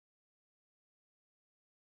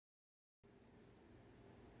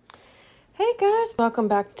Hey guys, welcome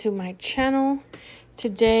back to my channel.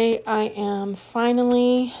 Today I am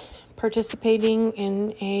finally participating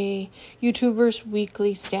in a YouTuber's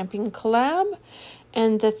weekly stamping collab,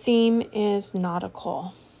 and the theme is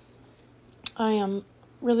Nautical. I am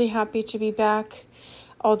really happy to be back,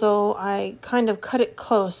 although I kind of cut it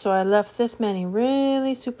close, so I left this many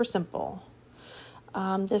really super simple.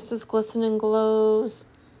 This is Glisten and Glow's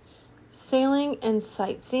Sailing and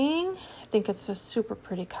Sightseeing. I think it's a super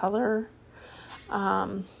pretty color.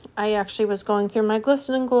 I actually was going through my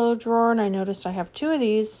Glisten and Glow drawer and I noticed I have two of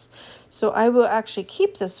these, so I will actually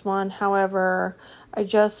keep this one. However, I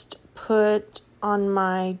just put on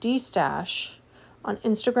my D stash on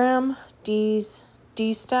Instagram, D's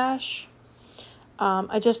D stash.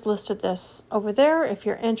 I just listed this over there. If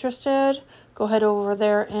you're interested, go ahead over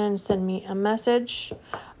there and send me a message.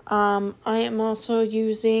 I am also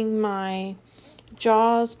using my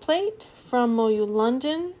Jaws plate from MoYou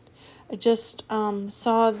London. I just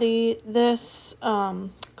saw this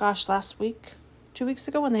last week, 2 weeks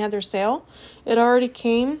ago when they had their sale. It already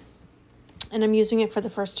came, and I'm using it for the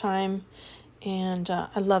first time, and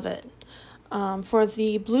I love it. For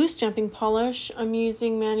the blue stamping polish, I'm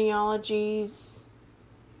using Maniology's.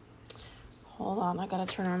 Hold on, I gotta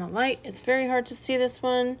turn on the light. It's very hard to see this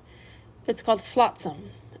one. It's called Flotsam,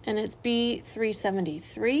 and it's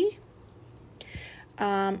B373.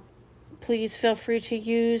 Please feel free to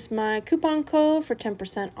use my coupon code for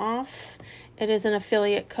 10% off. It is an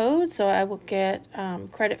affiliate code, so I will get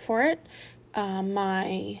credit for it. Oh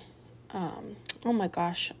my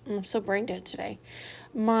gosh, I'm so brain dead today.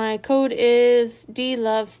 My code is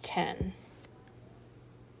DLoves10.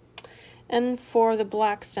 And for the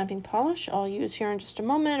black stamping polish, I'll use here in just a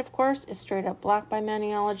moment, of course, is Straight Up Black by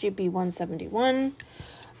Maniology, B171.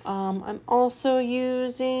 I'm also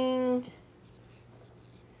using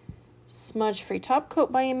Smudge Free Top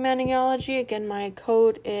Coat by Maniology. Again, my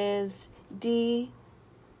code is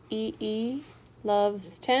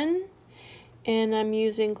DEELoves10. And I'm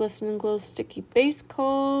using Glisten and Glow Sticky Base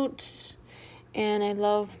Coat. And I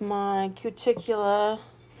love my Cuticula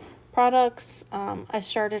products. I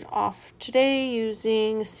started off today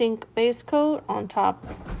using Cinque Base Coat on top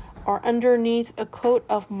or underneath a coat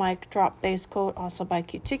of Mic Drop Base Coat, also by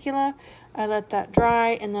Cuticula. I let that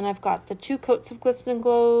dry, and then I've got the 2 coats of Glisten and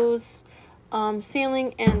Glow's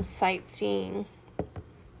Sailing and Sightseeing.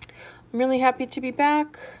 I'm really happy to be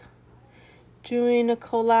back doing a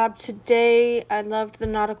collab today. I loved the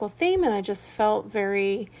nautical theme, and I just felt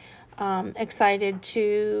very excited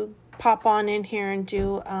to pop on in here and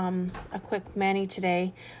do a quick mani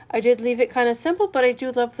today. I did leave it kind of simple, but I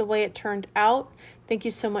do love the way it turned out. Thank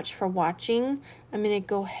you so much for watching. I'm going to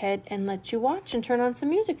go ahead and let you watch and turn on some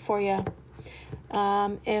music for you.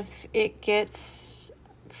 If it gets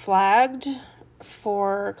flagged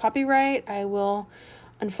for copyright, I will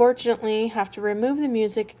unfortunately have to remove the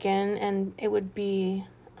music again, and it would be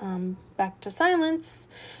back to silence.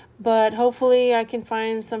 But hopefully I can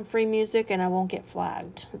find some free music and I won't get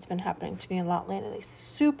flagged. It's been happening to me a lot lately.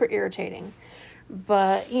 Super irritating.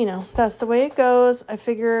 But, you know, that's the way it goes. I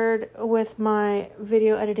figured with my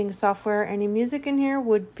video editing software, any music in here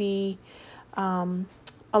would be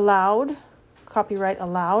allowed, copyright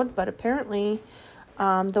allowed. But apparently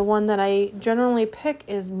the one that I generally pick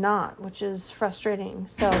is not, which is frustrating.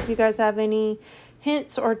 So if you guys have any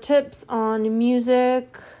hints or tips on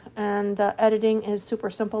music, and the editing is super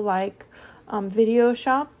simple like Video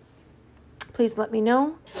Shop, please let me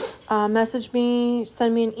know. Message me,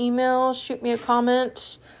 send me an email, shoot me a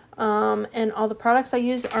comment, and all the products I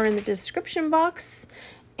use are in the description box.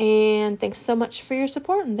 And thanks so much for your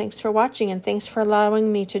support, and thanks for watching, and thanks for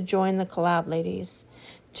allowing me to join the collab, ladies.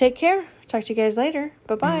 Take care. Talk to you guys later.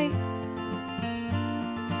 Bye-bye.